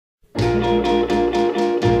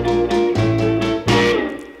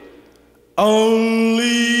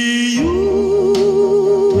Only you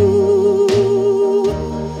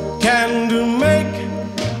can make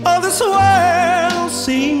this world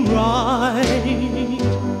seem right.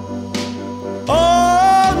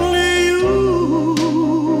 Only you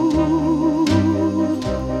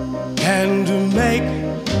can make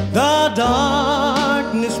the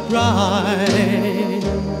darkness bright.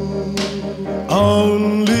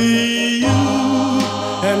 Only you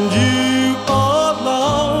and you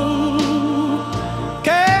alone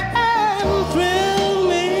can thrill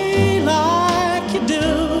me like you do,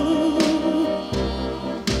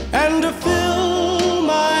 and to fill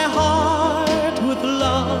my heart with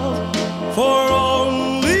love for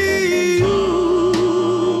only you.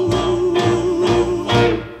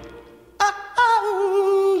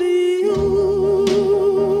 Only you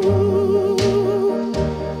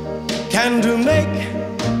can make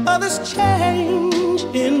this change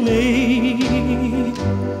in me,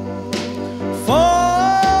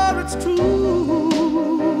 for it's true,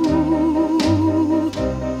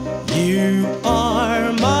 you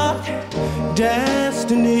are my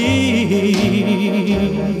destiny.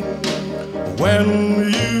 When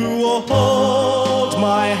you hold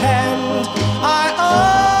my hand, I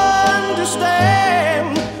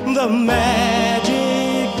understand the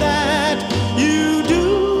magic that you do.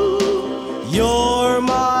 You're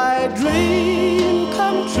my dream.